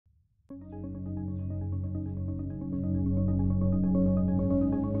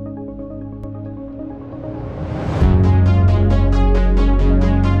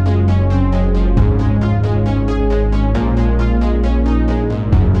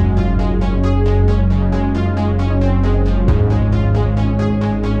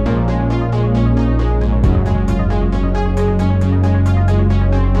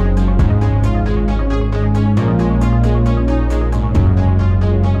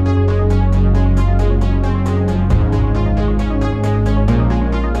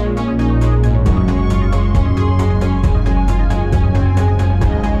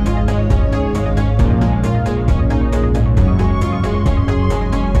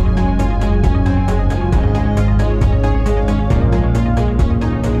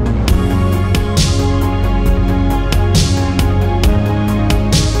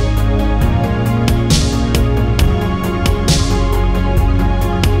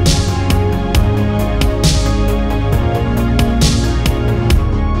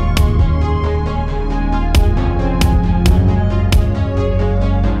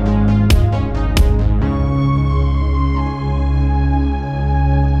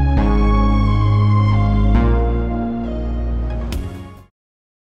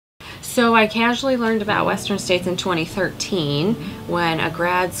So I casually learned about Western States in 2013 when a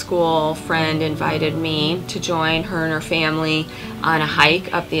grad school friend invited me to join her and her family on a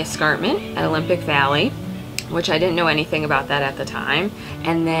hike up the escarpment at Olympic Valley, which I didn't know anything about that at the time.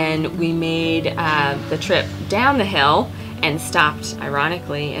 And then we made the trip down the hill and stopped,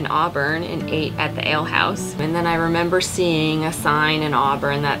 ironically, in Auburn and ate at the ale house. And then I remember seeing a sign in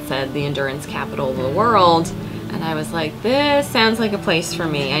Auburn that said the endurance capital of the world. And I was like, this sounds like a place for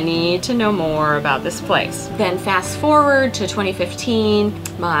me. I need to know more about this place. Then fast forward to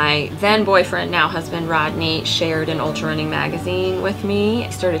 2015, my then boyfriend, now husband Rodney, shared an ultra running magazine with me.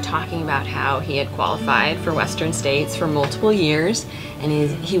 He started talking about how he had qualified for Western States for multiple years,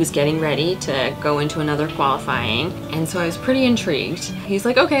 and he was getting ready to go into another qualifying. And so I was pretty intrigued. He's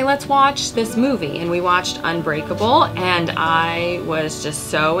like, okay, let's watch this movie. And we watched Unbreakable, and I was just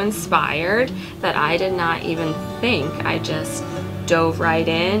so inspired that I did not even think. I just dove right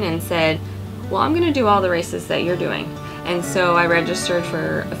in and said, well, I'm gonna do all the races that you're doing. And so I registered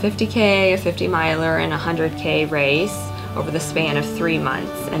for a 50K, a 50 miler, and a 100K race over the span of 3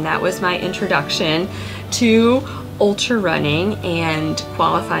 months. And that was my introduction to ultra running and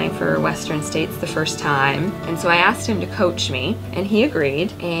qualifying for Western States the first time. And so I asked him to coach me, and he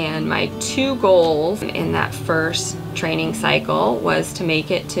agreed. And my 2 goals in that first training cycle was to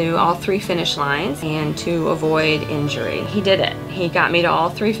make it to all 3 finish lines and to avoid injury. He did it. He got me to all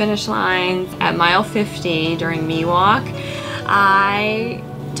 3 finish lines. At mile 50 during Miwok, I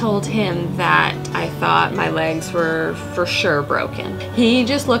told him that I thought my legs were for sure broken. He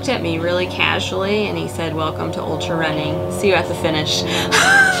just looked at me really casually and he said, welcome to ultra running. See you at the finish.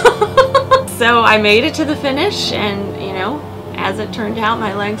 So I made it to the finish, and you know, as it turned out,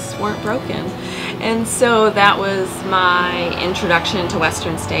 my legs weren't broken. And so that was my introduction to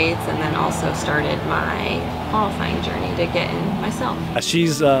Western States, and then also started my qualifying journey to get in myself.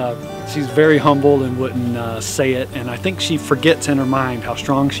 She's very humble and wouldn't say it, and I think she forgets in her mind how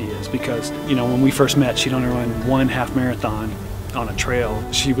strong she is, because you know, when we first met, she'd only run 1 half marathon on a trail.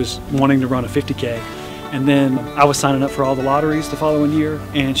 She was wanting to run a 50K, and then I was signing up for all the lotteries the following year,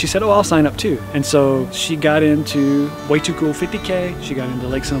 and she said, oh, I'll sign up too. And so she got into Way Too Cool 50K, she got into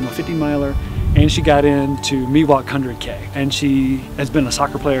Lake Sonoma 50 miler, and she got into Miwok 100K. And she has been a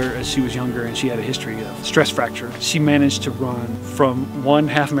soccer player as she was younger, and she had a history of stress fracture. She managed to run from 1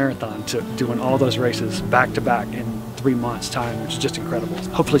 half marathon to doing all those races back to back in 3 months' time, which is just incredible.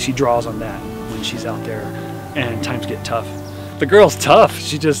 Hopefully she draws on that when she's out there and times get tough. The girl's tough.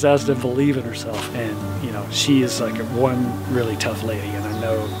 She just has to believe in herself, and you know, she is like one really tough lady, and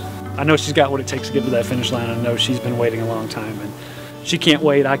I know she's got what it takes to get to that finish line. I know she's been waiting a long time, and she can't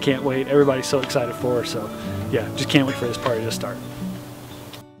wait, I can't wait. Everybody's so excited for her, so yeah, just can't wait for this party to start.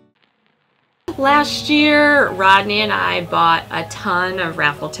 Last year, Rodney and I bought a ton of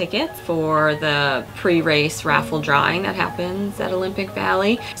raffle tickets for the pre-race raffle drawing that happens at Olympic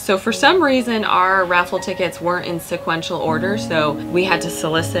Valley. So for some reason, our raffle tickets weren't in sequential order, so we had to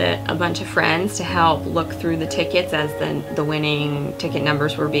solicit a bunch of friends to help look through the tickets as the winning ticket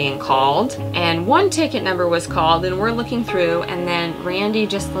numbers were being called. And one ticket number was called, and we're looking through, and then Randy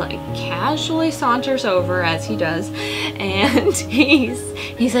just like casually saunters over, as he does, and he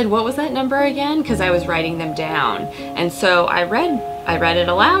said, what was that number again? Because I was writing them down. And so I read it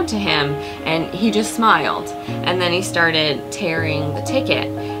aloud to him, and he just smiled. And then he started tearing the ticket,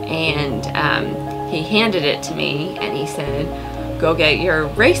 and he handed it to me, and he said, go get your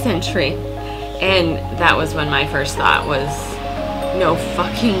race entry. And that was when my first thought was, no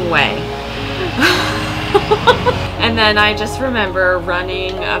fucking way. And then I just remember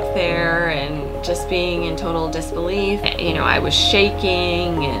running up there and just being in total disbelief. You know, I was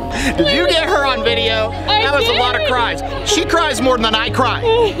shaking. And did you get her on video? That was a lot of cries. She cries more than I cry.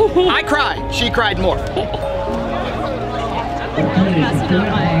 I cried. She cried more.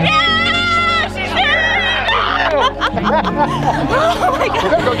 Oh my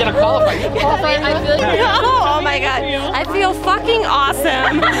God. Go get a qualifying. Oh my God. I feel fucking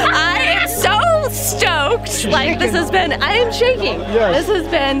awesome. I am so stoked. Like, this has been, I am shaking. Yes. This has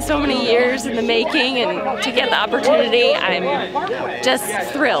been so many years in the making, and to get the opportunity, I'm just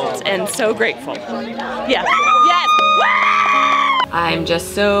thrilled and so grateful. Yeah. Yes. I'm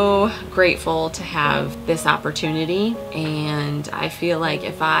just so grateful to have this opportunity, and I feel like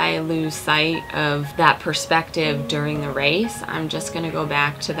if I lose sight of that perspective during the race, I'm just gonna go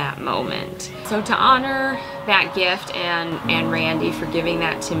back to that moment. So to honor that gift and Randy for giving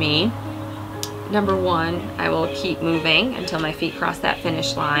that to me, number 1, I will keep moving until my feet cross that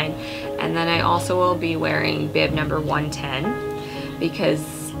finish line, and then I also will be wearing bib number 110, because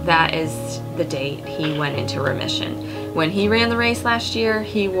that is the date he went into remission. When he ran the race last year,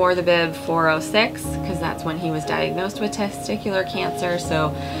 he wore the bib 406 because that's when he was diagnosed with testicular cancer.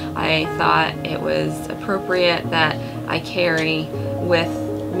 So I thought it was appropriate that I carry with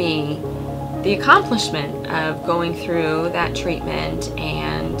me the accomplishment of going through that treatment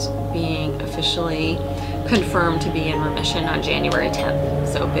and being officially confirmed to be in remission on January 10th.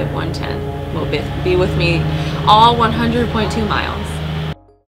 So bib 110 will be with me all 100.2 miles.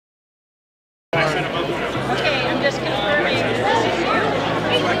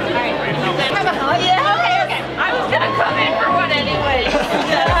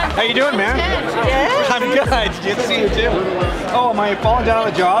 How you doing, man? Yeah. I'm good. Good to see you too. Oh, am I falling down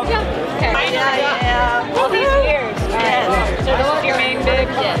on the job? Yeah. Okay. Yeah. All these years. Yes. So this is your main big?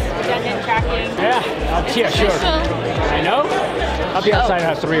 Yes. Redundant tracking. Yeah, sure. I know. I'll be outside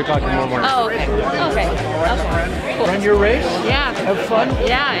at 3 o'clock tomorrow morning. Oh, okay. Okay. Cool. Run your race? Yeah. Have fun?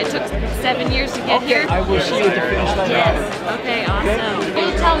 Yeah, it took 7 years to get here. I will see you at the finish line. Yes. Okay, awesome.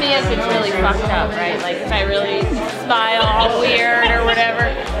 You tell me if it's really fucked up, right? Like if I really smile all weird or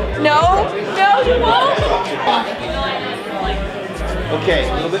whatever. No, you won't. Okay,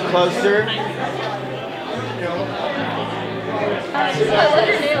 a little bit closer.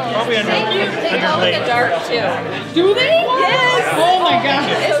 Probably under. Thank you. They go in the dark too. Do they? Yes. Oh my gosh.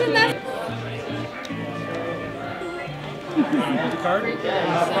 Isn't that? Card?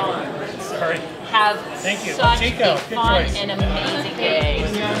 Sorry. Have Thank you. such Chico, a good fun choice. and amazing day.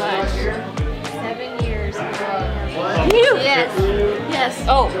 So much. 7 years. Yes. Yes.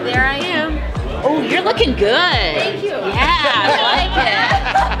 Oh, there I am. Oh, you're looking good. Thank you. Yeah, I like it.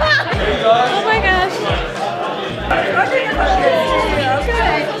 Oh my gosh.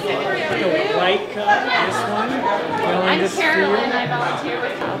 The white cup, this one. I'm Carolyn. I volunteer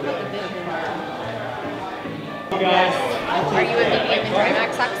with you. I'll put the bib in there. Are you a medium and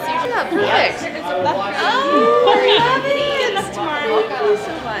Trimax oxygen? Yeah, perfect. Oh, I love it. It's tomorrow. Thank you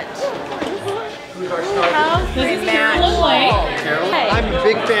so much. How great match. I'm a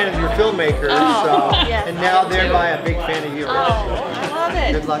big fan of your filmmakers, yes. and now thereby a big fan of yours. Oh, I love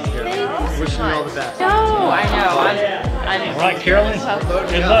it. Good luck, Carolyn. Thank you so Wishing you all much. the best. No, I know. I'm All right, Carolyn.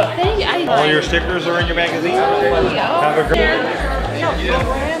 Good luck. Thank you. All your stickers are in your magazine. Have a great Thank you.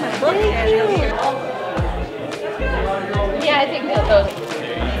 Yeah, I think that those.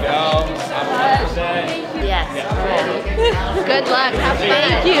 Yes. Good luck. Have fun.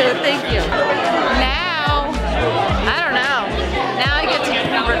 Thank you. Now, I don't know. Now I get to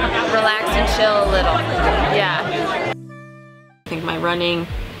relax and chill a little. Yeah. I think my running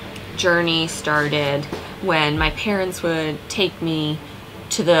journey started when my parents would take me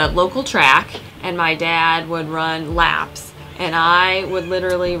to the local track and my dad would run laps. And I would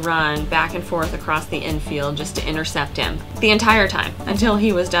literally run back and forth across the infield just to intercept him the entire time until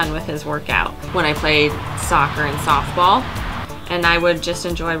he was done with his workout. When I played soccer and softball, and I would just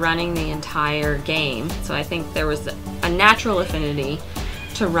enjoy running the entire game. So I think there was a natural affinity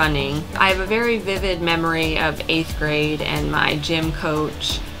to running. I have a very vivid memory of 8th grade and my gym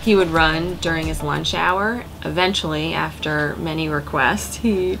coach. He would run during his lunch hour. Eventually, after many requests,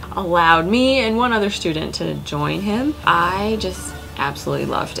 he allowed me and one other student to join him. I just absolutely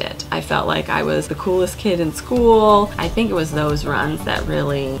loved it. I felt like I was the coolest kid in school. I think it was those runs that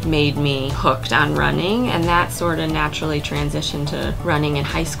really made me hooked on running, and that sort of naturally transitioned to running in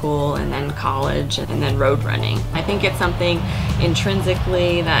high school and then college and then road running. I think it's something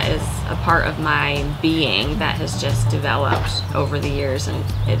intrinsically that is a part of my being that has just developed over the years, and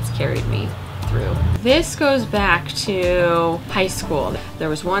it's carried me through. This goes back to high school. There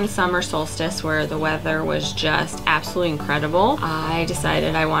was one summer solstice where the weather was just absolutely incredible. I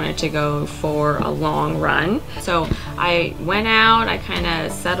decided I wanted to go for a long run. So I went out, I kind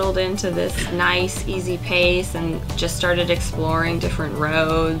of settled into this nice, easy pace and just started exploring different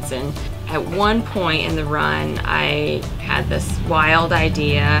roads. And at one point in the run, I had this wild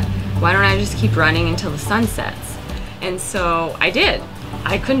idea, why don't I just keep running until the sun sets? And so I did.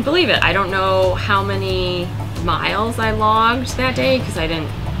 I couldn't believe it. I don't know how many miles I logged that day because I didn't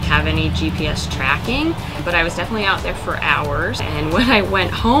have any GPS tracking, but I was definitely out there for hours. And when I went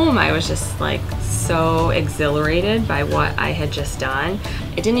home, I was just like so exhilarated by what I had just done.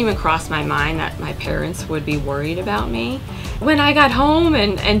 It didn't even cross my mind that my parents would be worried about me. When I got home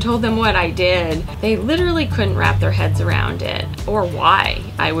and told them what I did, they literally couldn't wrap their heads around it or why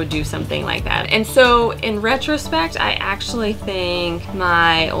I would do something like that. And so in retrospect, I actually think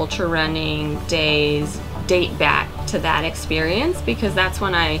my ultra running days date back to that experience because that's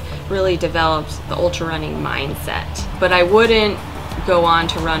when I really developed the ultra running mindset. But I wouldn't go on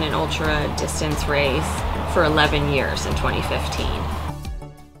to run an ultra distance race for 11 years in 2015.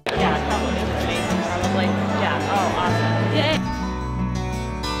 Yeah, probably. Yeah, oh, awesome. Yay.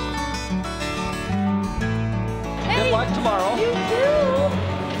 Good luck tomorrow. You too.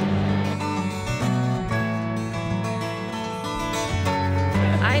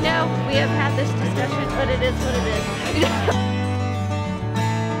 I know we have had this discussion, but it is what it is.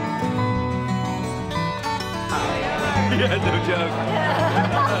 Yeah, no joke.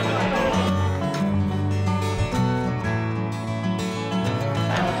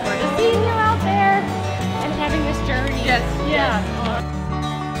 I look forward to seeing you out there and having this journey. Yes. Yeah.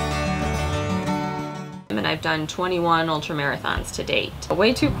 And I've done 21 ultramarathons to date.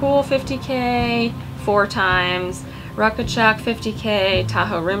 Way Too Cool 50K 4 times, Ruckachuk 50K,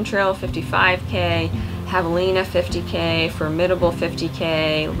 Tahoe Rim Trail 55K, Javelina 50K, Formidable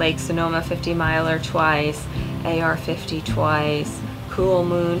 50K, Lake Sonoma 50 miler twice, AR 50 twice, Cool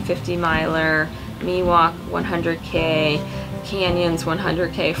Moon 50 miler, Miwok 100K, Canyons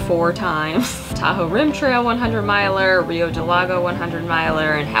 100K 4 times, Tahoe Rim Trail 100 miler, Rio de Lago 100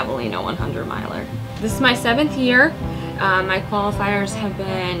 miler, and Javelina 100 miler. This is my 7th year. My qualifiers have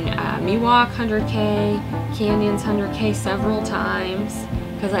been Miwok 100K, Canyons 100K several times,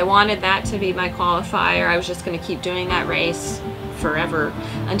 because I wanted that to be my qualifier. I was just going to keep doing that race forever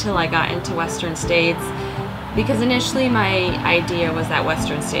until I got into Western States, because initially my idea was that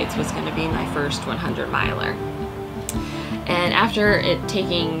Western States was going to be my first 100 miler. And after it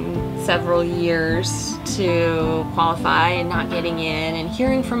taking several years to qualify and not getting in, and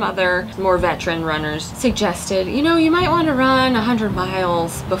hearing from other more veteran runners suggested, you know, you might want to run 100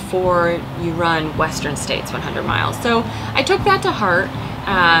 miles before you run Western States 100 miles. So I took that to heart,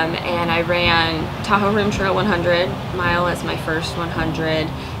 and I ran Tahoe Rim Trail 100 mile as my first 100,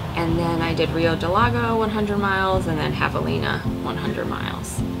 and then I did Rio de Lago 100 miles, and then Javelina 100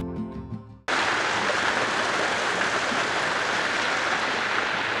 miles.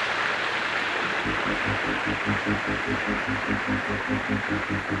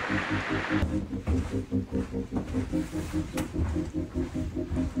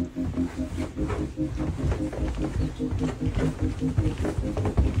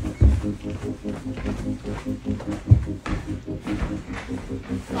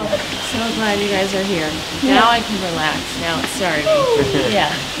 So glad you guys are here. Now I can relax. Now it's starting. Yeah.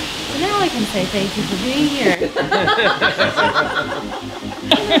 So now I can say thank you for being here.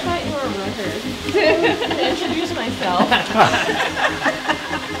 I thought you were a runner. To introduce myself. I'm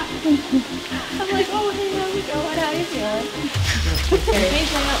like, oh, hey, how's it going? How you doing? In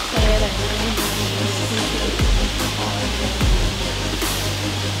case I'm not saying it,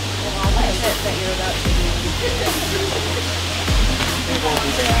 all that shit that you're about to do. It won't be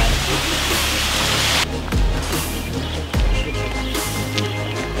bad.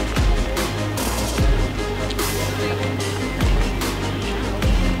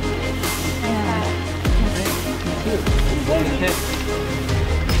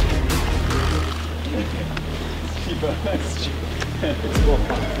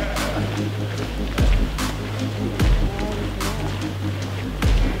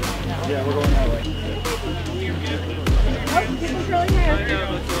 Yeah, we're going that way. Oh, people's really here.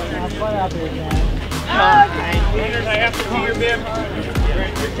 Fly out there, man. Leaders, I have to see your bib.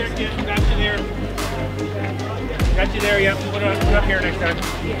 Right, you're checked in. Got you there. Got you there, yep. Put it up here next time.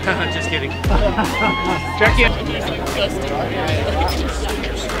 Just kidding. Check in.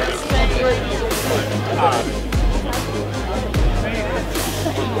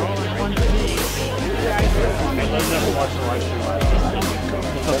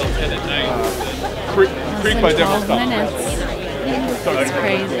 Creek by different stuff. It's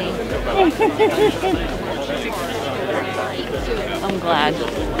crazy. I'm glad.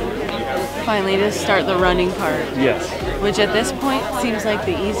 Finally to start the running part. Yes. Which at this point seems like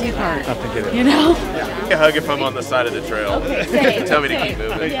the easy part. I think it is. You know? A hug if I'm on the side of the trail. Same, Tell me to same. keep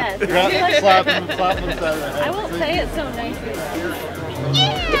moving. Yes. Slap him on the side of the head. I won't say it so nicely.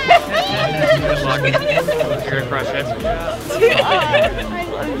 Good luck. You're gonna crush it. I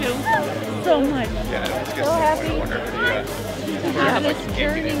love you so much. So happy to have this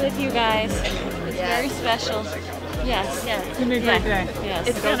journey with you guys. It's very special. Yes. Yes. It's gonna be a great day. Yes.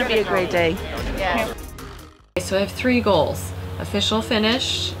 It's gonna be a great day. Yeah. So I have 3 goals. Official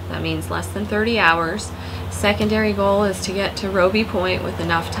finish, that means less than 30 hours. Secondary goal is to get to Roby Point with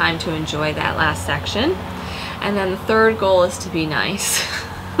enough time to enjoy that last section. And then the third goal is to be nice.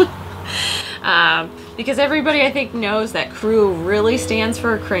 Because everybody I think knows that crew really stands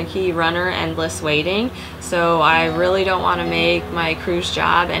for cranky runner, endless waiting. So I really don't want to make my crew's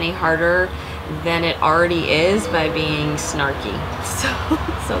job any harder than it already is by being snarky.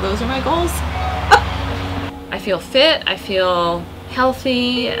 So those are my goals. I feel fit, I feel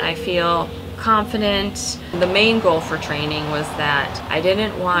healthy, I feel confident. The main goal for training was that I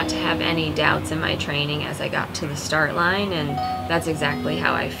didn't want to have any doubts in my training as I got to the start line, and that's exactly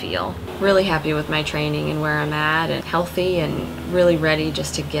how I feel. Really happy with my training and where I'm at, and healthy and really ready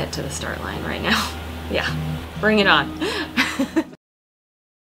just to get to the start line right now. Yeah, bring it on.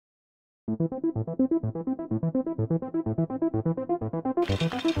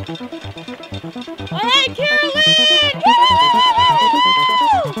 Hey, Carolyn!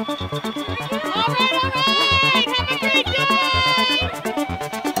 All right, have a great day!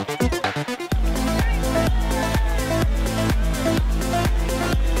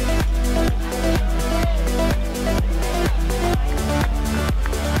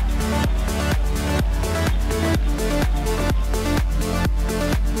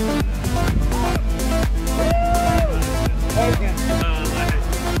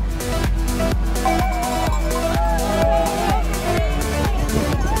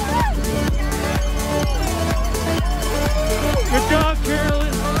 Good job,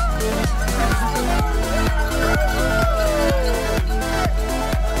 Carolyn.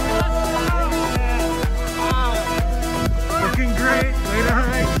 Looking great. Way to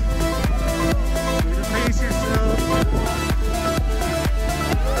hike. Way to pace yourself.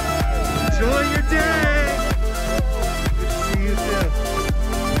 Enjoy your day. Good to see you too.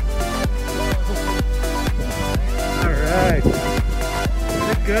 All right.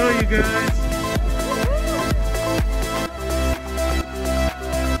 Good to go, you guys.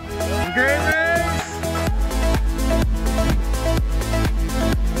 Great race!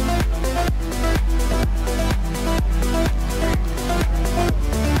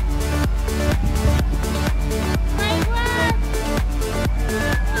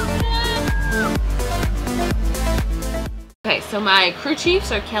 Okay, so my crew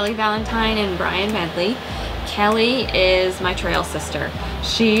chiefs are Kelly Valentine and Brian Medley. Kelly is my trail sister.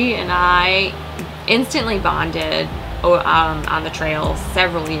 She and I instantly bonded on the trail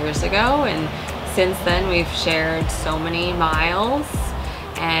several years ago, and since then we've shared so many miles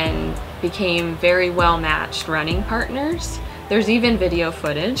and became very well matched running partners. There's even video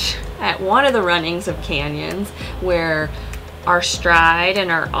footage at one of the runnings of canyons where our stride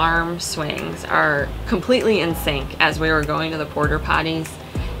and our arm swings are completely in sync as we were going to the porta potties,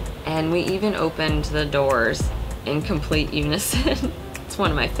 and we even opened the doors in complete unison. It's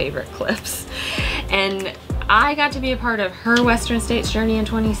one of my favorite clips. And I got to be a part of her Western States journey in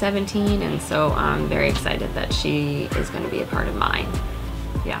 2017, and so I'm very excited that she is going to be a part of mine.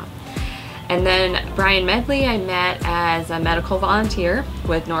 Yeah. And then Brian Medley I met as a medical volunteer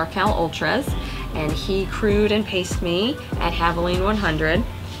with NorCal Ultras, and he crewed and paced me at Haviland 100,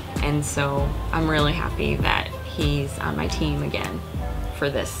 and so I'm really happy that he's on my team again for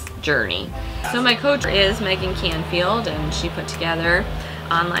this journey. So my coach is Megan Canfield, and she put together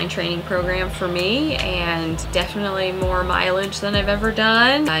online training program for me, and definitely more mileage than I've ever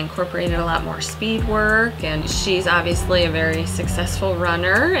done. I incorporated a lot more speed work, and she's obviously a very successful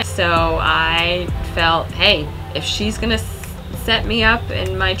runner, so I felt, hey, if she's gonna set me up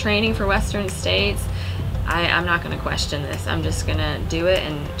in my training for Western States, I'm not gonna question this. I'm just gonna do it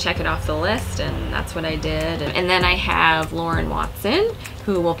and check it off the list, and that's what I did. And then I have Lauren Watson,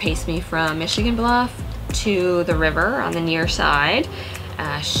 who will pace me from Michigan Bluff to the river on the near side.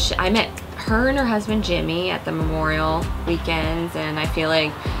 I met her and her husband Jimmy at the Memorial weekends, and I feel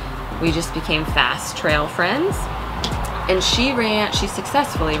like we just became fast trail friends. And she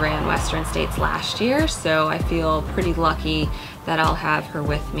successfully ran Western States last year, so I feel pretty lucky that I'll have her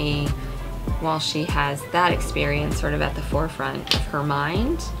with me while she has that experience sort of at the forefront of her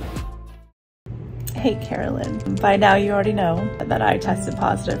mind. Hey Carolyn, by now you already know that I tested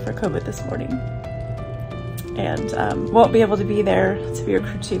positive for COVID this morning, and won't be able to be there to be your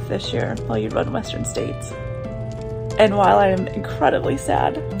crew chief this year while you run Western States. And while I am incredibly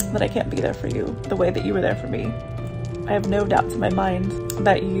sad that I can't be there for you the way that you were there for me, I have no doubts in my mind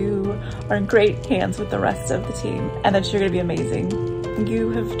that you are in great hands with the rest of the team and that you're going to be amazing.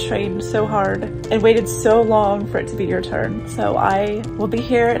 You have trained so hard and waited so long for it to be your turn. So I will be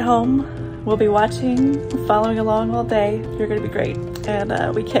here at home. We'll be watching, following along all day. You're going to be great. And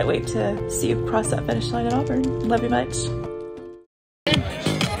we can't wait to see you cross that finish line at Auburn. Love you much.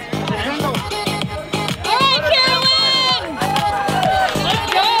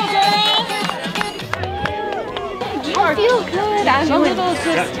 I feel good. I'm a little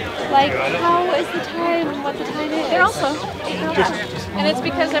just like, how is the time and what the time is? They're also. And it's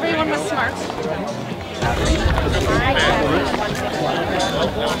because everyone was smart.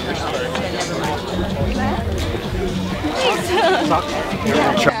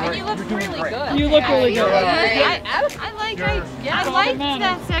 Thanks. And you look really good. You look really good. I like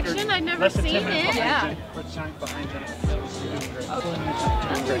that section. I've never seen it. Yeah. Let's shine behind that.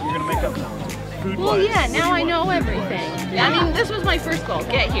 You're gonna make up food. Well, yeah, now I know everything. I mean, this was my first goal,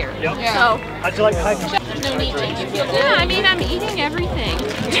 get here. Yep. So, how'd you like the hike? there's no need to. Yeah, I mean, I'm eating everything.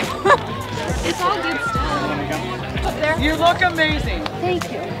 It's all good stuff. Up there. You look amazing.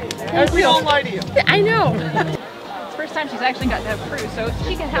 Thank you. And we don't lie to you. I know. It's the first time she's actually gotten to have crew, so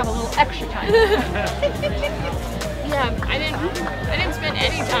she can have a little extra time. Yeah, I didn't spend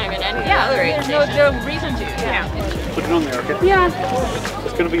any time in any Yeah, other there's no reason to. Yeah. Put it on there, okay? Yeah.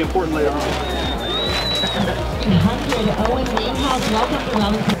 It's gonna be important later on.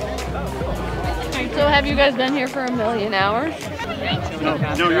 So have you guys been here for a million hours? No,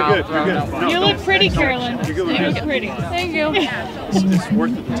 you're good. You're good. No, You look pretty, Carolyn. You're good. You look pretty. Thank you. It's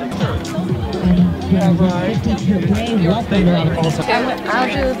worth it to take care of. I'll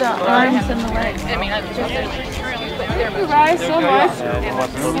do the arms and the legs. I mean, I'm just Thank you guys so much.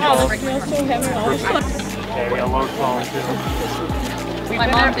 Wow, it feels so heavy all of a sudden. My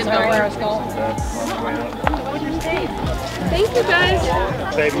mom didn't know where I was going. Thank you guys.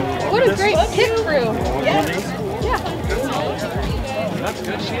 What a great pit crew. Yeah. That's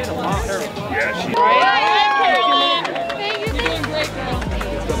good. She had a lot there. Yeah, she Carolyn. Thank you. You're doing great, girl.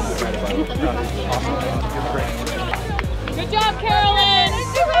 Good job, Carolyn.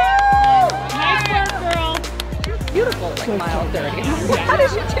 Nice work, girl. Beautiful, like mile 30. How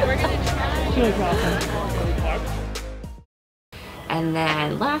did you do it? She was awesome. And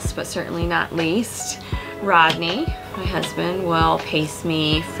then last but certainly not least, Rodney, my husband, will pace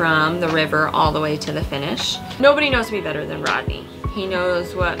me from the river all the way to the finish. Nobody knows me better than Rodney. He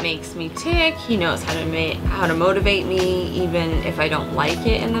knows what makes me tick. He knows how to motivate me even if I don't like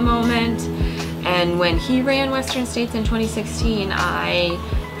it in the moment. And when he ran Western States in 2016, I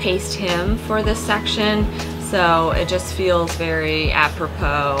paced him for this section. So it just feels very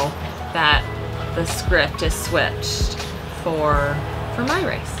apropos that the script is switched for my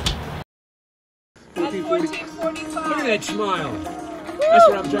race. Look at that smile. That's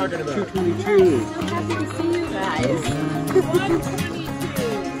what I'm talking about. 222. Happy to see you guys.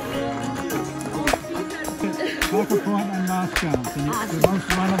 Welcome to my last count, and it's the most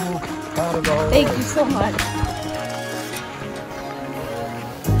runnable part of the whole. Thank you so much.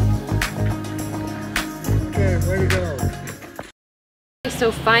 Okay, way to go.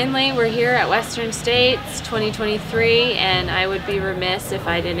 So finally we're here at Western States 2023, and I would be remiss if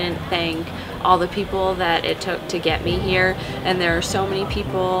I didn't thank all the people that it took to get me here. And there are so many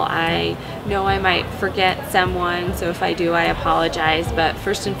people. I know I might forget someone, so if I do, I apologize. But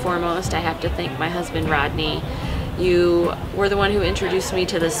first and foremost, I have to thank my husband Rodney. You were the one who introduced me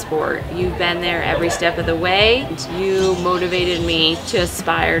to the sport. You've been there every step of the way. You motivated me to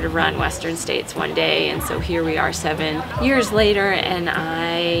aspire to run Western States one day, and so here we are 7 years later, and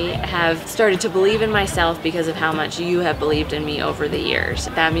I have started to believe in myself because of how much you have believed in me over the years.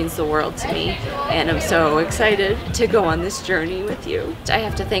 That means the world to me, and I'm so excited to go on this journey with you. I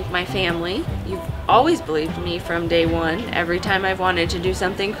have to thank my family. You've always believed in me from day one, every time I've wanted to do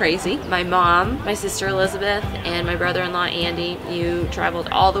something crazy. My mom, my sister Elizabeth, and my brother-in-law Andy. You traveled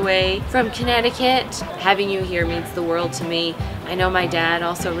all the way from Connecticut. Having you here means the world to me. I know my dad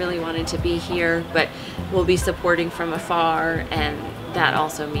also really wanted to be here, but will be supporting from afar, and that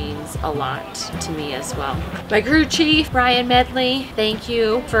also means a lot to me as well. My crew chief, Brian Medley, thank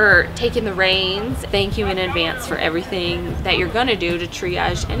you for taking the reins. Thank you in advance for everything that you're gonna do to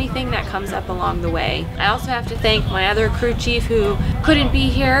triage anything that comes up along the way. I also have to thank my other crew chief who couldn't be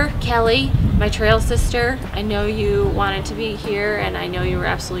here, Kelly, my trail sister. I know you wanted to be here, and I know you were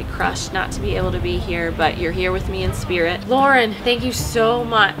absolutely crushed not to be able to be here, but you're here with me in spirit. Lauren, thank you so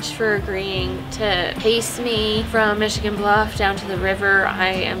much for agreeing to pace me from Michigan Bluff down to the river. I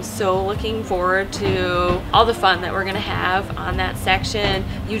am so looking forward to all the fun that we're gonna have on that section.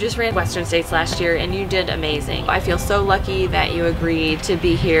 You just ran Western States last year and you did amazing. I feel so lucky that you agreed to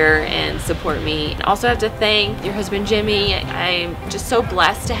be here and support me. I also have to thank your husband Jimmy. I'm just so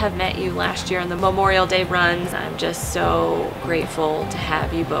blessed to have met you last year on the Memorial Day runs. I'm just so grateful to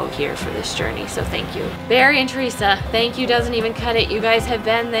have you both here for this journey, so thank you. Barry and Teresa, thank you doesn't even cut it. You guys have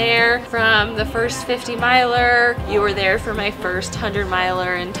been there from the first 50 miler. You were there for my first 100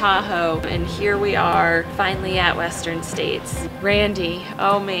 miler in Tahoe, and here we are finally at Western States. Randy,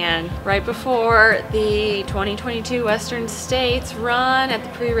 oh man, right before the 2022 Western States run at the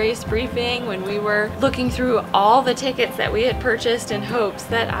pre-race briefing, when we were looking through all the tickets that we had purchased in hopes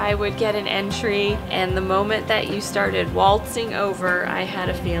that I would get an entry, and the moment that you started waltzing over, I had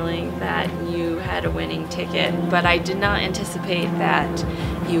a feeling that you had a winning ticket, but I did not anticipate that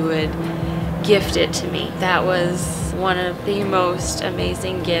you would gift it to me. That was one of the most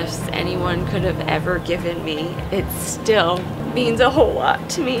amazing gifts anyone could have ever given me. It still means a whole lot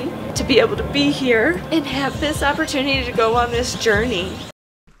to me to be able to be here and have this opportunity to go on this journey.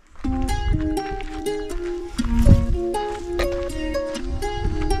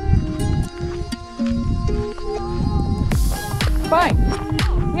 Fine.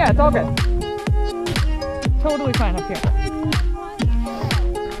 Yeah, it's all good. Totally fine up here.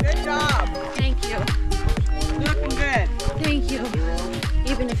 Good job. Thank you. Looking good. Thank you.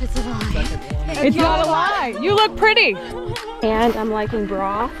 Even if it's a lie. It's not a lie. You look pretty. And I'm liking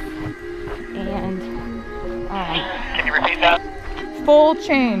broth and Can you repeat that? Full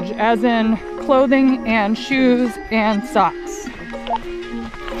change, as in clothing and shoes and socks.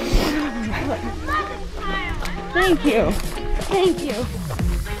 thank you. Thank you.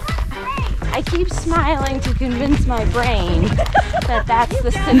 I keep smiling to convince my brain that that's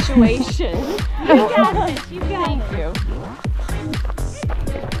the situation. You got it. You got it. Thank you.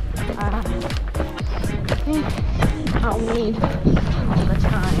 I think I'll need all the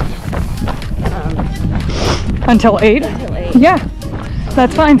time. Until 8? Until 8. Yeah,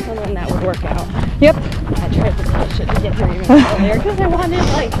 that's fine. And then that would work out. Yep. I tried to push it to get here even earlier because I wanted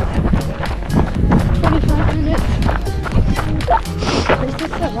like 25 minutes. Is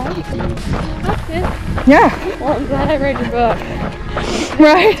this the right? That's it. Yeah. Well, I'm glad I read your book.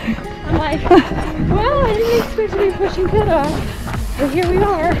 Right? I'm like, well, I didn't expect to be pushing cutoff, but here we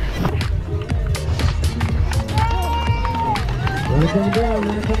are.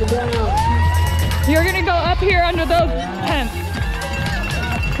 You're gonna go up here under those tents.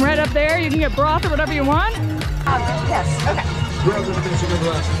 Right up there, you can get broth or whatever you want. Yes, okay. Grab the finishing of the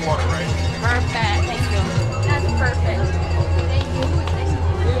glass of water, right? Perfect. Thank you. That's perfect. Thank you.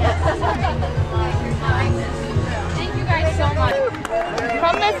 Thank you guys so much.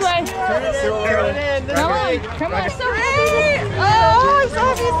 Come this way. Come on, come on. So great. Oh, I'm so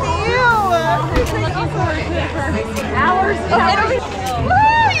happy to see you. Looking forward to it for hours and hours. Woo,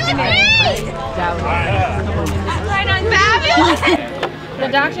 you look great. Right on. Fabulous. The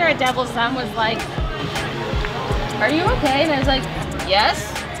doctor at Devil's Thumb was like, "Are you okay?" And I was like, "Yes."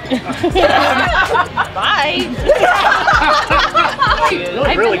 Bye.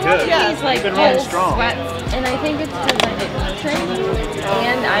 You're really good. These like You've been really cold strong. sweats, and I think it's because I did training,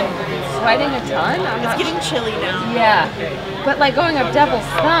 and I'm sweating a ton. I'm not Getting chilly now. Yeah, but like going up Devil's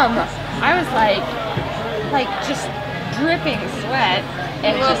Thumb, I was like just dripping sweat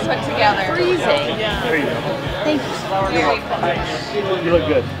and just put together, freezing. There you go. Thank you so very much. You look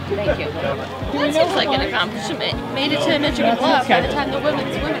good. Thank you. That seems like an accomplishment. Made it to Michigan Bluff by the time the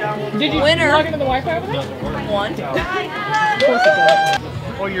women's women. Did you plug into the Wi-Fi over there? Won.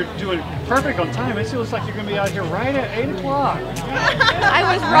 Well, you're doing perfect on time. It looks like you're going to be out here right at 8 o'clock. I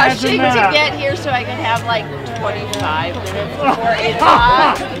was rushing to get here so I could have like 25 minutes before 8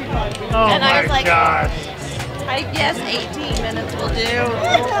 o'clock. Oh And I my was like, gosh. I guess 18 minutes will do.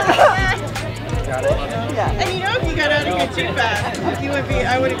 Yeah. And you know, if you got out of here too fast,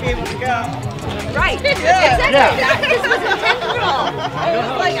 I wouldn't be able to go. Right. Yeah. Exactly. Yeah. This was intentional. I was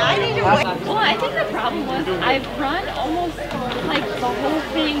like, I need to wait. Well, I think the problem was I've run almost like the whole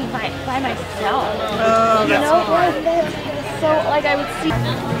thing by myself. Oh, you know, that's so like I would see. I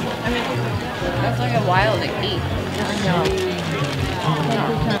mean, that's like a while to eat. No.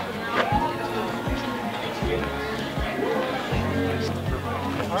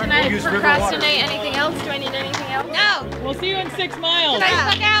 Can I procrastinate anything else? Do I need anything else? No. We'll see you in 6 miles. Can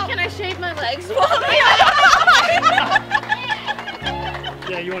I suck out? Can I shave my legs?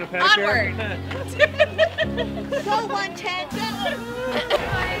 Yeah, you want to pass Onward. Go 110.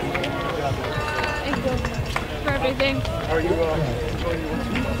 Thank you for everything. Are you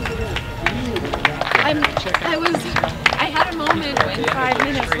I had a moment in 5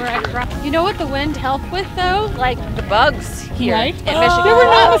 minutes where I cried. You know what the wind helped with though? Like the bugs here Right? in Michigan. There were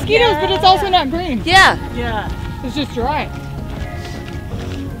no mosquitoes, but it's also not green. Yeah. Yeah. It's just dry.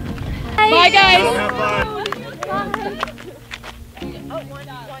 Bye, guys. Have fun. Oh,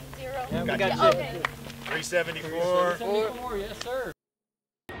 110. Got you. 374. Yes, sir.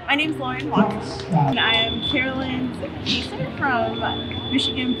 My name's Lauren Walker, and I am Carolyn's pacer from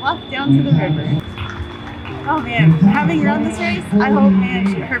Michigan Bluff down to the river. Oh man, having run this race, I hope,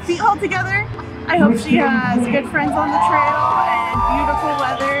 her feet hold together. I hope she has good friends on the trail and beautiful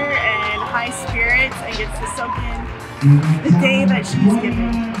weather and high spirits and gets to soak in the day that she's given.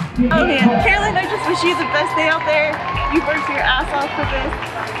 Oh man, Carolyn, I just wish you the best day out there. You worked your ass off for this,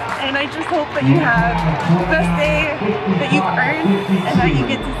 and I just hope that you have the best day that you've earned, and that you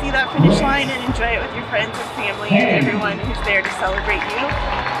get to see that finish line and enjoy it with your friends and family and everyone who's there to celebrate you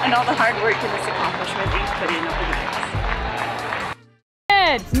and all the hard work and this accomplishment that you've put in over the years.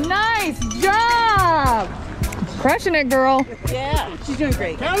 Nice job! Crushing it, girl. Yeah, she's doing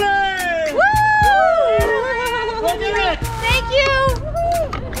great. Kelly! Woo! Go do it! Thank you!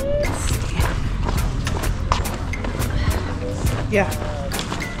 Yeah.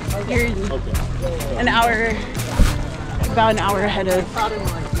 You're about an hour ahead of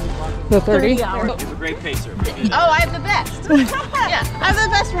the 30. He's a great pacer. Oh, I'm the best. Yeah, I'm the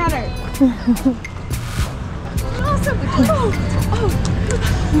best runner. Awesome.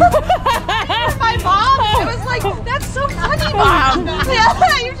 My mom, I was like, that's so funny, Mom.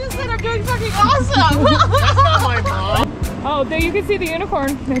 Yeah, you just said I'm doing fucking awesome. That's not my mom. Oh, there you can see the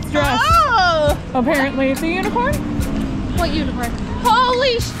unicorn. It's dressed. Oh. Apparently, it's a unicorn. What unicorn?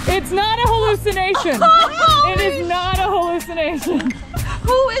 Holy sh! It's not a hallucination. Holy It is not a hallucination.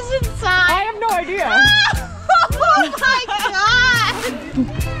 Who is inside? I have no idea. Oh my god!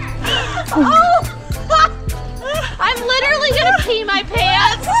 Oh! I'm literally gonna pee my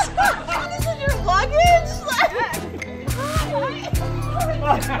pants! What is in your luggage?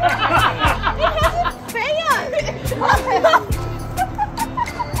 It has a fan!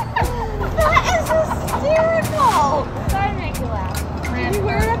 That is hysterical! Sorry to make you laugh. Can you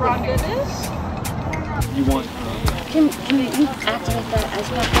wear it up and finish? You want? Can you activate that ice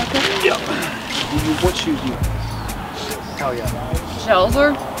pop real quick? Yeah. What shoes do you have? Oh yeah. Shells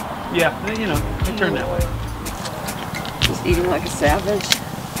are Yeah, you know, they turn that way. just eating like a savage.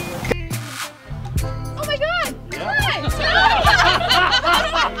 Oh my god! Surprise!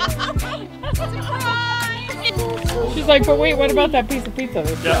 She's like, but wait, what about that piece of pizza?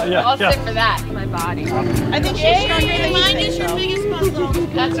 Yeah. I'll sit for that in my body. I think she's stronger than mine is your biggest muscle.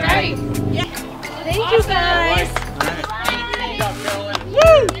 That's right. Yeah. Thank you guys. Woo!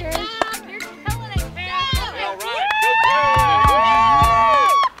 You're killing it.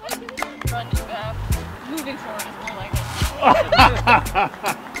 Moving forward is more like it.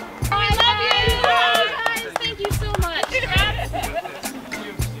 I love you guys. Thank you so much.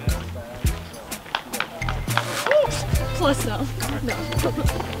 Plus no.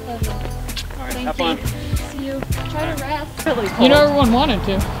 Alright, have fun. See you. Try to rest. You know everyone wanted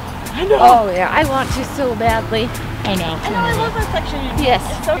to. I know. Oh yeah, I want to so badly. I know. I love that section. Yes.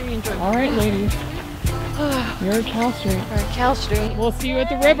 It's so enjoyable. All right, ladies. You're at Cal Street. Or Cal Street. We'll see you at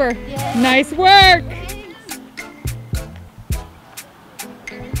the river. Nice work.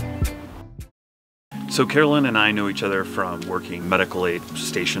 So Carolyn and I know each other from working medical aid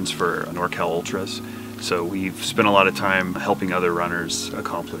stations for NorCal Ultras. So we've spent a lot of time helping other runners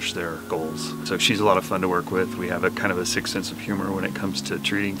accomplish their goals. So she's a lot of fun to work with. We have a kind of a sick sense of humor when it comes to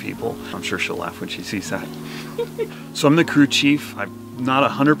treating people. I'm sure she'll laugh when she sees that. So I'm the crew chief. I'm not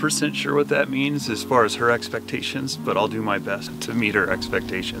 100% sure what that means as far as her expectations, but I'll do my best to meet her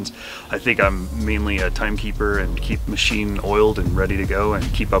expectations. I think I'm mainly a timekeeper and keep the machine oiled and ready to go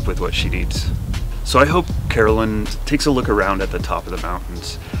and keep up with what she needs. So I hope Carolyn takes a look around at the top of the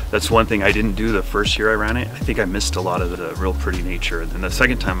mountains. That's one thing I didn't do the first year I ran it. I think I missed a lot of the real pretty nature. And then the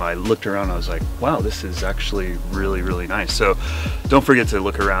second time I looked around, I was like, wow, this is actually really, really nice. So don't forget to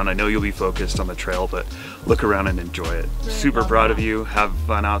look around. I know you'll be focused on the trail, but look around and enjoy it. Super proud of you. Have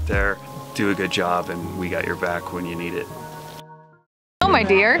fun out there. Do a good job, and we got your back when you need it. Oh, my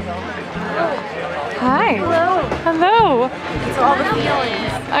dear. Hi. Hello. Hello. It's all the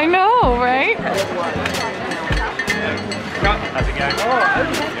feelings. I know, right? How's it going?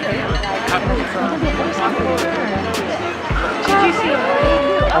 Did you see it?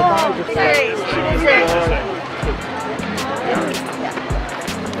 Oh, great.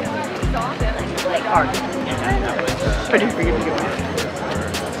 Ready for you to go.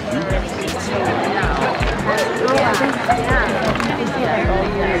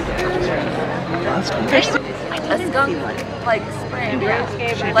 A skunk, like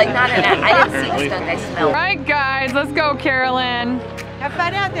spray, like not an. I didn't see the skunk. I smelled. All right, guys, let's go, Carolyn. Have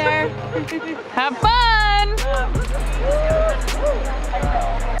fun out there. Have fun.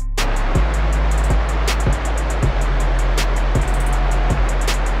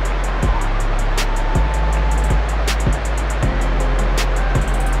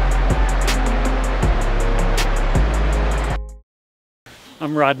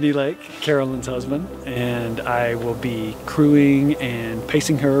 I'm Rodney Lake, Carolyn's husband, and I will be crewing and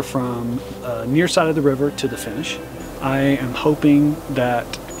pacing her from near side of the river to the finish. I am hoping that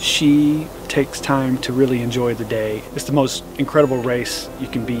She takes time to really enjoy the day. It's the most incredible race you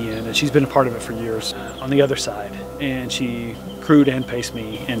can be in, and she's been a part of it for years on the other side. And she crewed and paced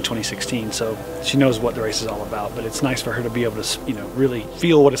me in 2016, so she knows what the race is all about. But it's nice for her to be able to, really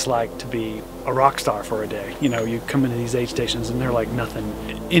feel what it's like to be a rock star for a day. You come into these aid stations and they're like nothing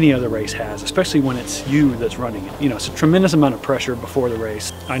any other race has, especially when it's you that's running it. It's a tremendous amount of pressure before the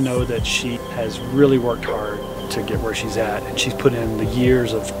race. I know that she has really worked hard to get where she's at, and she's put in the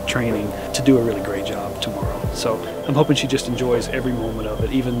years of training to do a really great job tomorrow. So I'm hoping she just enjoys every moment of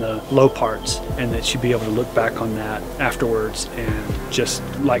it, even the low parts, and that she'll be able to look back on that afterwards, and just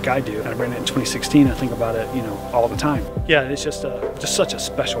like I do. I ran it in 2016. I think about it, all the time. Yeah, it's just such a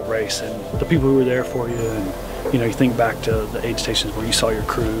special race, and the people who were there for you, and you think back to the aid stations where you saw your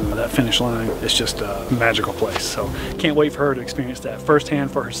crew, that finish line. It's just a magical place. So can't wait for her to experience that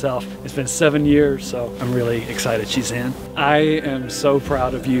firsthand for herself. It's been 7 years, so I'm really excited she's in. I am so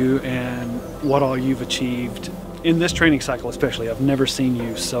proud of you and what all you've achieved in this training cycle, especially. I've never seen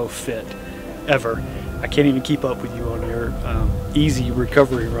you so fit, ever. I can't even keep up with you on your easy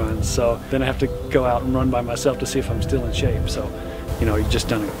recovery runs, so then I have to go out and run by myself to see if I'm still in shape. So you've just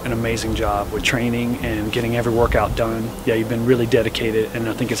done an amazing job with training and getting every workout done. Yeah, you've been really dedicated, and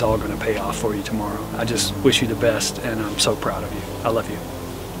I think it's all going to pay off for you tomorrow. I just wish you the best, and I'm so proud of you. I love you.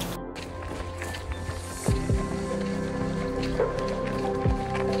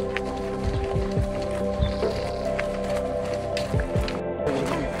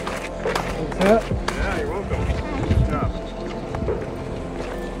 Yeah, you're welcome. Good job.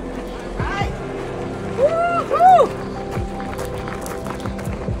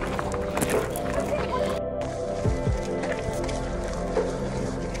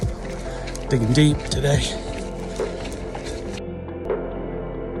 Digging deep today.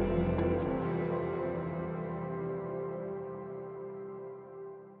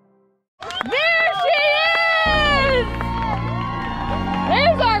 There she is!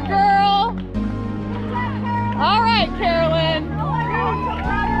 There's our girl! All right, Carolyn.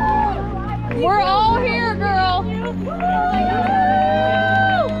 We're all here, girl.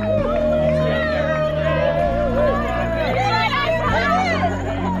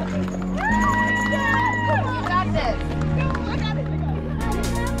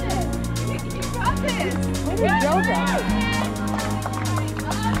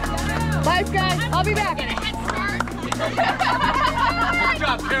 Bye, guys. I'll be back. Good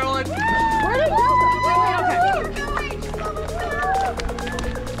job, Carolyn. Where did you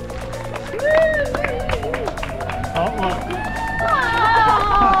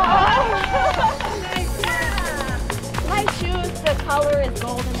My shoes, the color is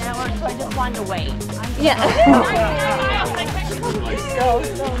golden hour, so I just wanted to wait. Yeah. so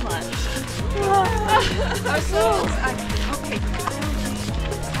much. Our souls. Okay.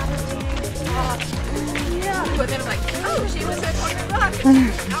 Yeah. But then I'm like, oh, she was at 20 o'clock. 2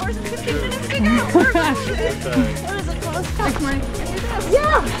 hours and 15 minutes to go. It was a close call.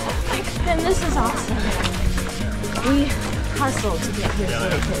 Yeah. Then this is awesome. We hustled to get here so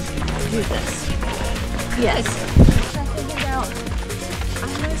we could do this. Yes. I figured out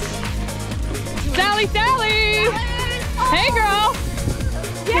Sally! Hey, girl!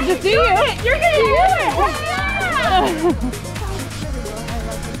 Yeah, good to see you. You're gonna do it! Yeah.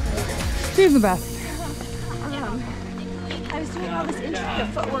 She's the best. I was doing all this intricate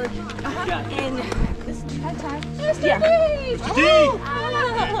footwork in this time.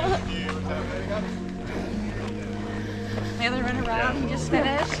 The other run around, he just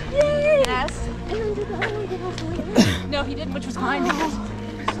finished. Yay! Yes. No, he didn't, which was fine.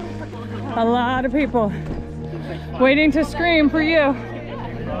 A lot of people waiting to scream for you.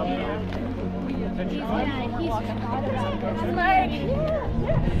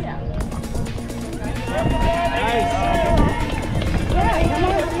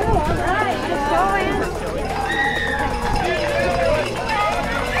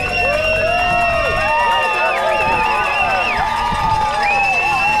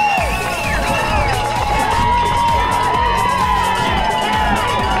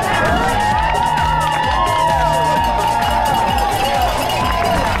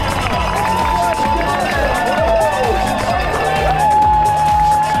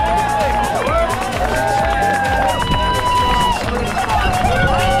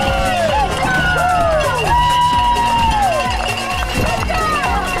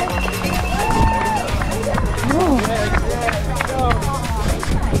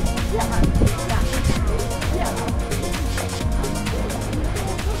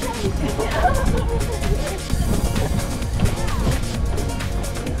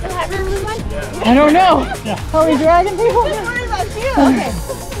 I don't know. Are we dragging people? Okay.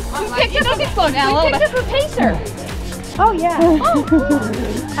 Kick it up, slow down a little bit. Picked up a pacer. Oh yeah.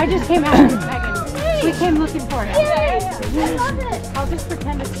 I just came out with Megan. We came looking for it. I love it. I'll just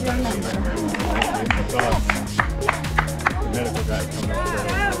pretend it's your number. Medical guy coming up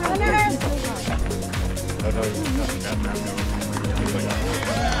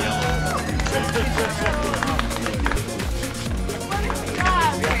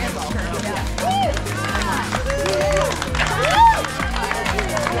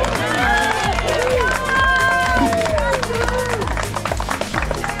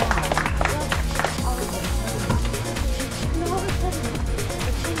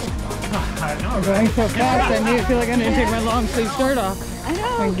I'm going so fast, I feel like I need to take my long sleeve shirt off. I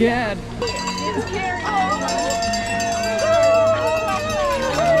know. My God.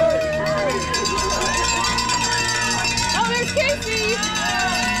 Oh, there's Casey.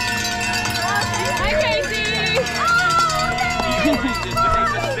 Hi, Casey.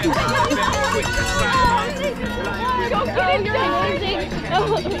 Go get it, you're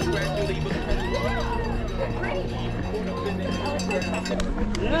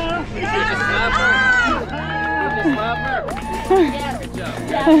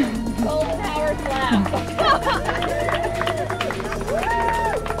Golden Howard slap.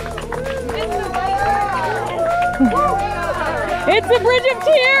 It's the Bridge of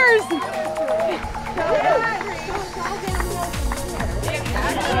Tears!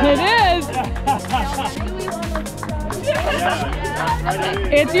 It is!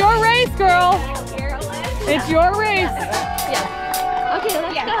 It's your race, girl! It's your race! Yeah. Okay,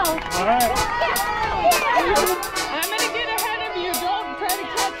 let's go. All right. I'm gonna get ahead of you. Don't try to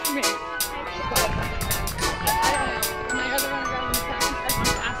catch me.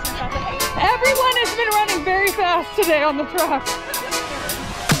 Everyone has been running very fast today on the truck.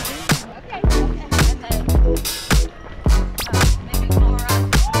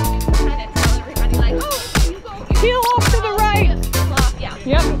 Peel off to the right.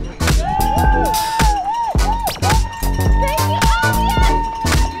 Yep.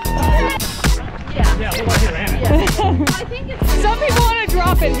 Some people want to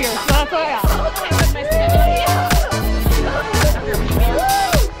drop it here, so that's why I asked.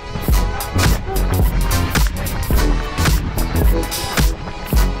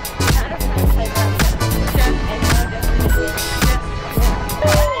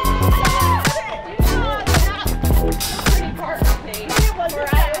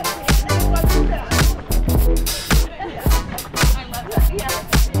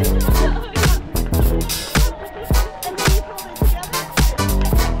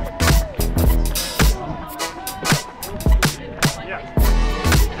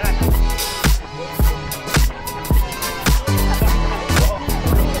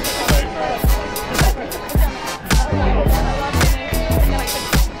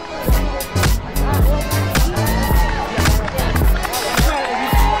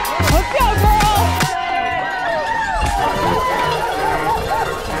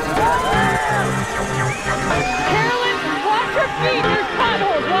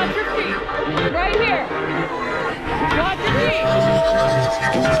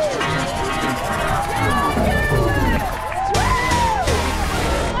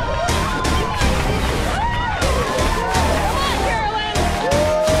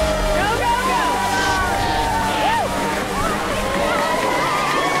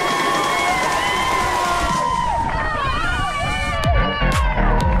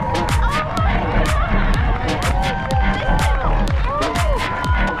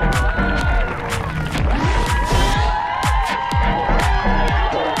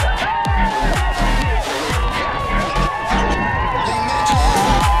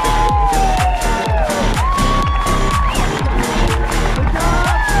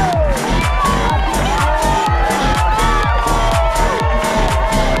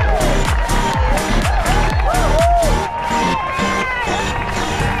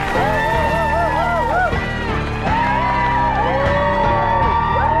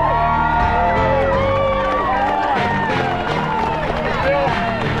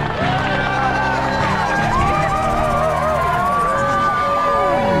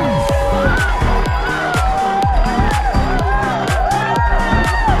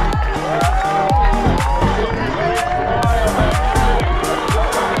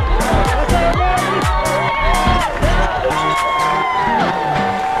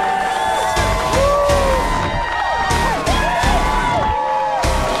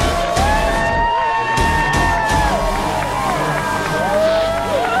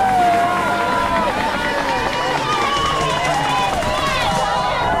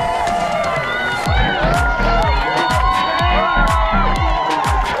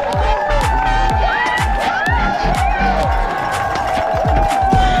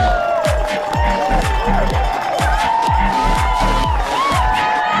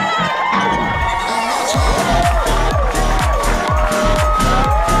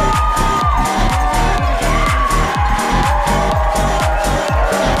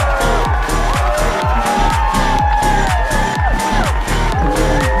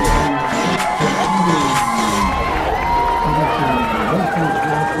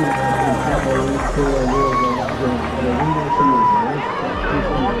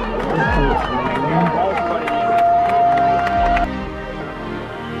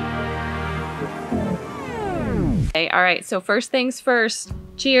 Okay, all right, so first things first.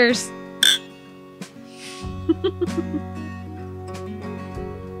 Cheers.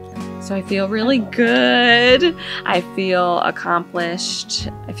 So I feel really good. I feel accomplished.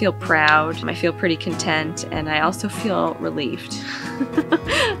 I feel proud. I feel pretty content, and I also feel relieved.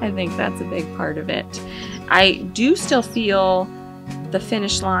 I think that's a big part of it. I do still feel the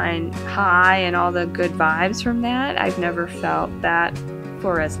finish line high and all the good vibes from that. I've never felt that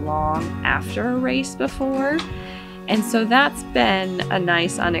for as long after a race before. And so that's been a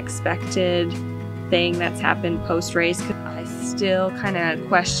nice unexpected thing that's happened post-race. I still kind of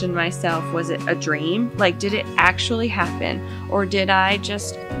question myself, was it a dream? Like, did it actually happen? Or did I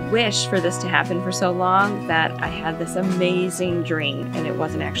just wish for this to happen for so long that I had this amazing dream and it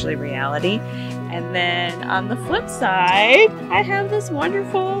wasn't actually reality? And then on the flip side, I have this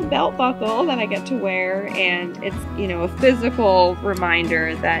wonderful belt buckle that I get to wear, and it's, you know, a physical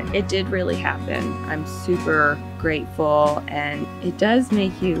reminder that it did really happen. I'm super grateful, and it does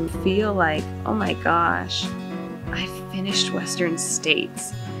make you feel like, oh my gosh, I finished Western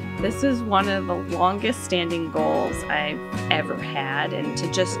States. This is one of the longest standing goals I've ever had, and to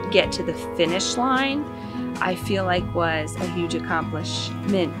just get to the finish line, I feel like was a huge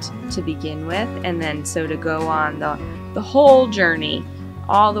accomplishment to begin with. And then so to go on the whole journey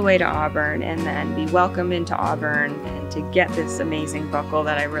all the way to Auburn, and then be welcomed into Auburn, and to get this amazing buckle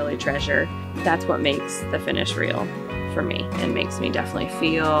that I really treasure, that's what makes the finish real for me, and makes me definitely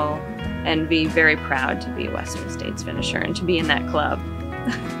feel and be very proud to be a Western States finisher and to be in that club.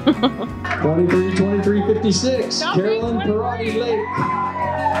 23:23:56, Carolyn Perrotti Lake.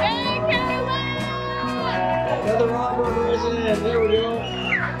 Yay, Carolyn! Another Auburn rolls in. There we go.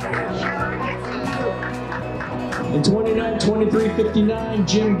 In 29:23:59,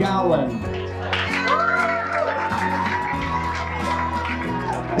 Jim Gowland.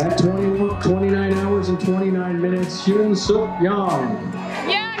 At 29 hours and 29 minutes, Hyun Suk Young.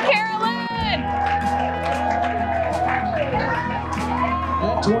 Yeah, Carolyn!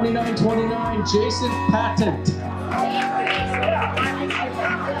 At 29:29, Jason Patent.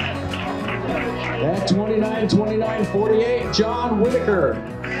 At 29:29:48, John Whitaker.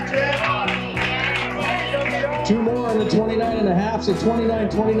 Two more in the 29.5s at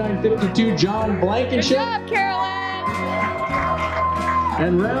 29:29:52, John Blankenship. Good job, Carolyn!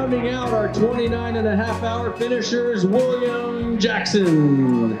 And rounding out our 29.5-hour finishers, William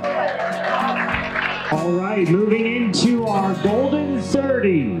Jackson. All right, moving into our golden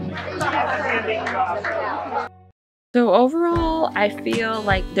 30. So overall, I feel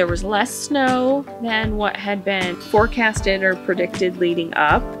like there was less snow than what had been forecasted or predicted leading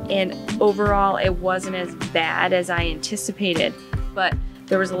up. And overall, it wasn't as bad as I anticipated. But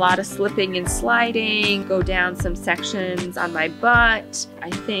there was a lot of slipping and sliding, go down some sections on my butt. I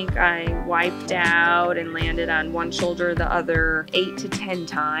think I wiped out and landed on one shoulder the other 8 to 10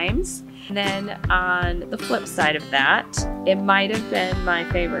 times. And then on the flip side of that, it might have been my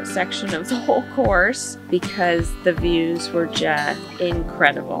favorite section of the whole course because the views were just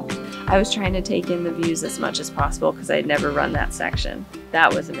incredible. I was trying to take in the views as much as possible because I'd never run that section.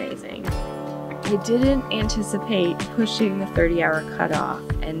 That was amazing. I didn't anticipate pushing the 30-hour cutoff,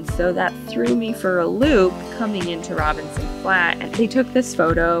 and so that threw me for a loop coming into Robinson Flat. And they took this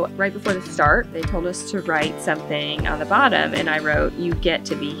photo right before the start. They told us to write something on the bottom, and I wrote, "You get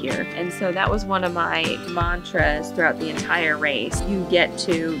to be here." And so that was one of my mantras throughout the entire race. You get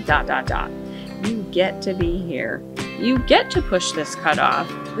to ... You get to be here. You get to push this cutoff.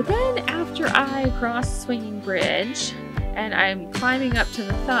 But then after I crossed Swinging Bridge, and I'm climbing up to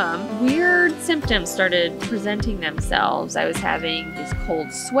the thumb, weird symptoms started presenting themselves. I was having these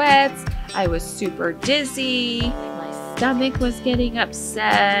cold sweats, I was super dizzy, my stomach was getting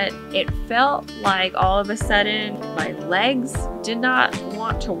upset. It felt like all of a sudden my legs did not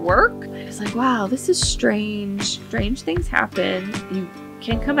want to work. I was like, wow, this is strange. Strange things happen. You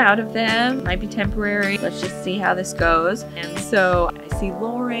can come out of them, might be temporary. Let's just see how this goes. And so I see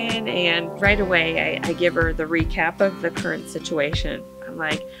Lauren, and right away I give her the recap of the current situation. I'm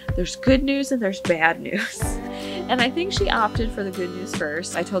like, there's good news and there's bad news. And I think she opted for the good news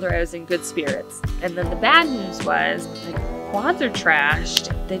first. I told her I was in good spirits. And then the bad news was, my quads are trashed.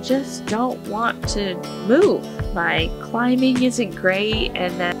 They just don't want to move. My climbing isn't great,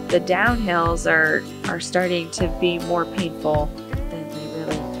 and then the downhills are starting to be more painful than they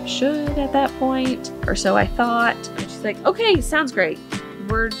really should at that point, or so I thought. And she's like, okay, sounds great.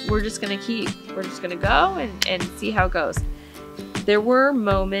 We're just gonna go and see how it goes. There were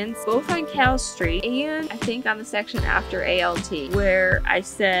moments both on Cal Street and I think on the section after ALT where I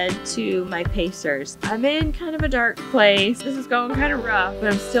said to my pacers, I'm in kind of a dark place. This is going kind of rough,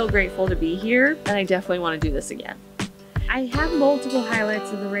 but I'm still grateful to be here and I definitely want to do this again. I have multiple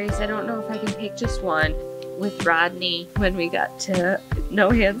highlights of the race. I don't know if I can pick just one. With Rodney when we got to No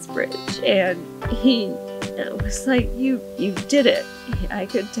Hands Bridge, and it was like, you did it. I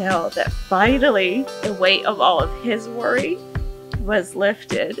could tell that finally the weight of all of his worry was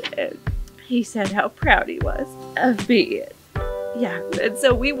lifted, and he said how proud he was of me. Yeah, and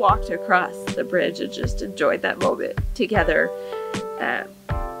so we walked across the bridge and just enjoyed that moment together.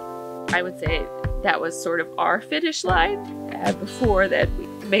 I would say that was sort of our finish line before that we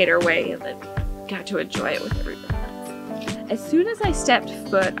made our way and then got to enjoy it with everybody else. As soon as I stepped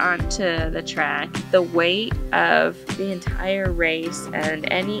foot onto the track, the weight of the entire race and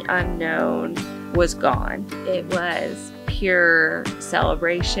any unknown was gone. It was pure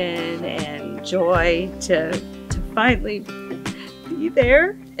celebration and joy to finally be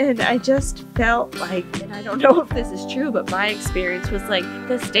there. And I just felt like, and I don't know if this is true, but my experience was like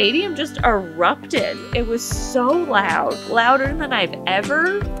the stadium just erupted. It was so loud, louder than I've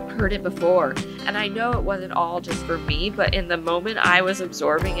ever heard it before. And I know it wasn't all just for me, but in the moment I was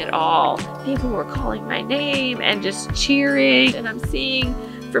absorbing it all. People were calling my name and just cheering, and I'm seeing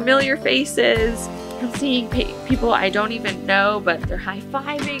familiar faces. I'm seeing people I don't even know, but they're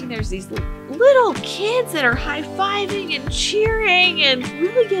high-fiving. There's these little kids that are high-fiving and cheering and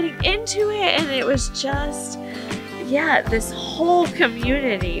really getting into it. And it was just, yeah, this whole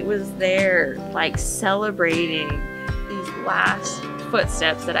community was there, like celebrating these last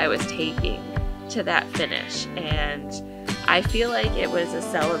footsteps that I was taking to that finish. And I feel like it was a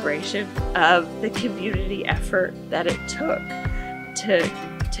celebration of the community effort that it took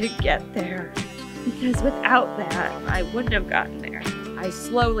to get there. Because without that, I wouldn't have gotten there. I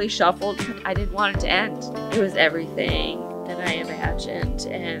slowly shuffled. I didn't want it to end. It was everything that I imagined.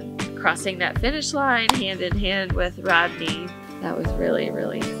 And crossing that finish line hand in hand with Rodney, that was really,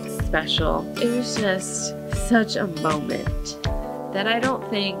 really special. It was just such a moment that I don't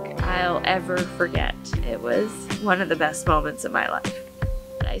think I'll ever forget. It was one of the best moments of my life.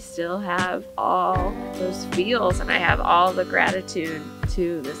 I still have all those feels and I have all the gratitude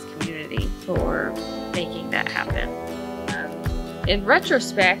to this community for making that happen. In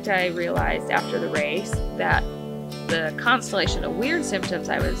retrospect, I realized after the race that the constellation of weird symptoms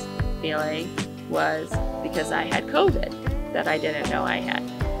I was feeling was because I had COVID that I didn't know I had.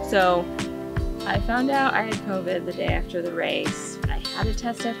 So I found out I had COVID the day after the race. I had a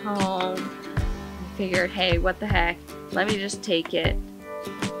test at home. I figured, hey, what the heck? Let me just take it.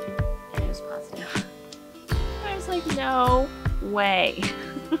 And it was positive. I was like, no way.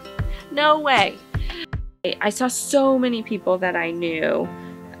 No way. I saw so many people that I knew,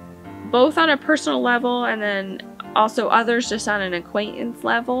 both on a personal level and then also others just on an acquaintance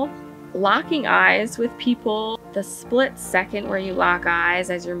level. Locking eyes with people, the split second where you lock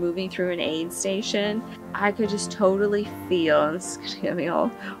eyes as you're moving through an aid station, I could just totally feel, and this is gonna get me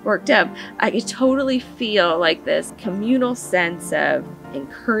all worked up, I could totally feel like this communal sense of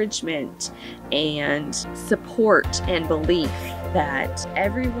encouragement and support and belief that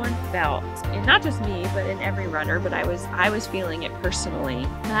everyone felt, and not just me, but in every runner, but I was feeling it personally.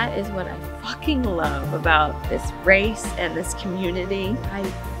 That is what I fucking love about this race and this community. I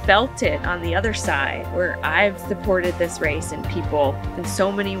felt it on the other side where I've supported this race and people in so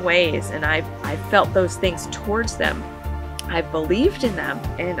many ways, and I've felt those things towards them. I believed in them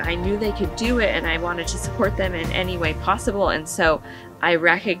and I knew they could do it, and I wanted to support them in any way possible. And so I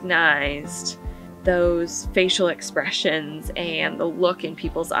recognized those facial expressions and the look in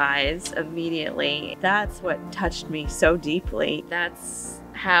people's eyes immediately. That's what touched me so deeply. That's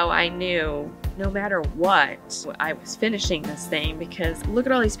how I knew no matter what, I was finishing this thing, because look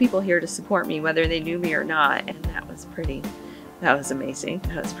at all these people here to support me, whether they knew me or not. And that was amazing.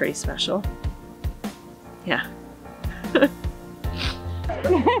 That was pretty special. Yeah.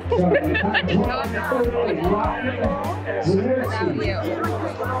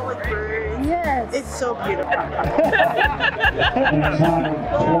 Yes, it's so beautiful.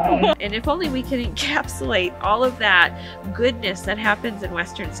 And if only we can encapsulate all of that goodness that happens in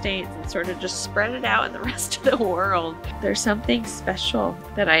Western states and sort of just spread it out in the rest of the world. There's something special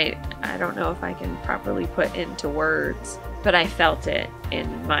that I don't know if I can properly put into words, but I felt it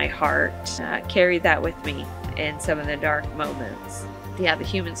in my heart, carried that with me in some of the dark moments. Yeah, the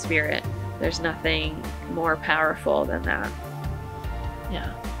human spirit. There's nothing more powerful than that.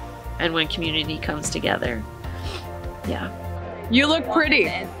 Yeah. And when community comes together. Yeah. You look pretty.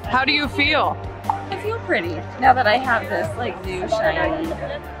 How do you feel? I feel pretty now that I have this like new shiny,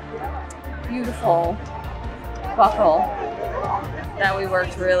 beautiful buckle that we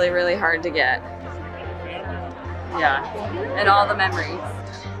worked really, really hard to get. Yeah, and all the memories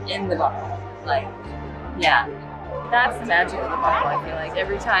in the buckle. Like, yeah, that's the magic of the buckle. I feel like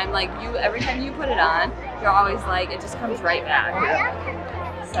every time you put it on, you're always like, it just comes right back.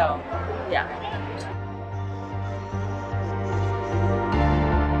 So, yeah.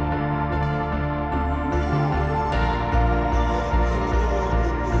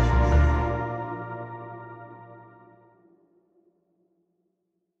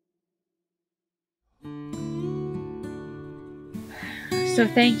 So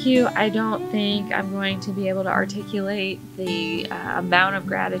thank you. I don't think I'm going to be able to articulate the amount of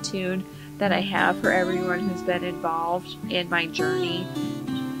gratitude that I have for everyone who's been involved in my journey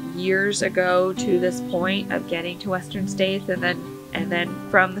years ago to this point of getting to Western States, and then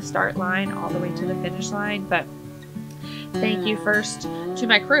from the start line all the way to the finish line. But thank you first to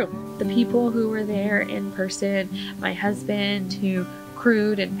my crew, the people who were there in person, my husband who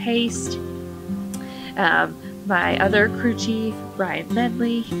crewed and paced, my other crew chief, Brian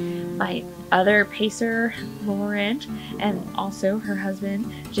Medley, my other pacer, Lauren, and also her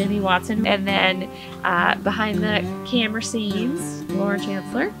husband, Jimmy Watson. And then behind the camera scenes, Lauren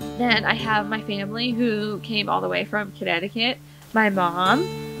Chancellor. Then I have my family who came all the way from Connecticut. My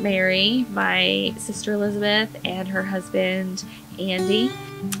mom, Mary, my sister Elizabeth, and her husband, Andy.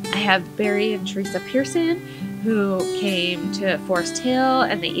 I have Barry and Teresa Pearson, who came to Forest Hill,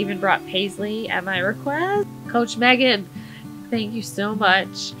 and they even brought Paisley at my request. Coach Megan, thank you so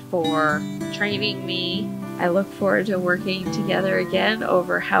much for training me. I look forward to working together again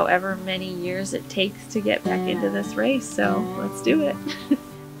over however many years it takes to get back into this race, so let's do it.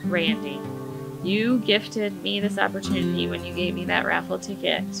 Randy, you gifted me this opportunity when you gave me that raffle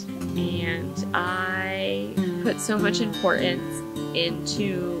ticket, and I put so much importance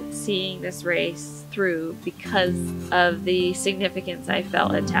into seeing this race through because of the significance I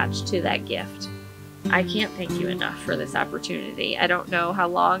felt attached to that gift. I can't thank you enough for this opportunity. I don't know how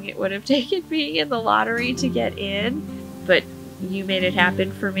long it would have taken me in the lottery to get in, but you made it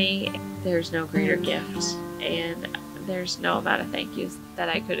happen for me. There's no greater gift, and there's no amount of thank yous that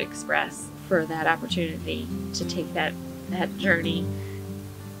I could express for that opportunity to take that journey.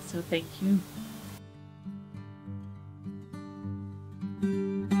 So thank you.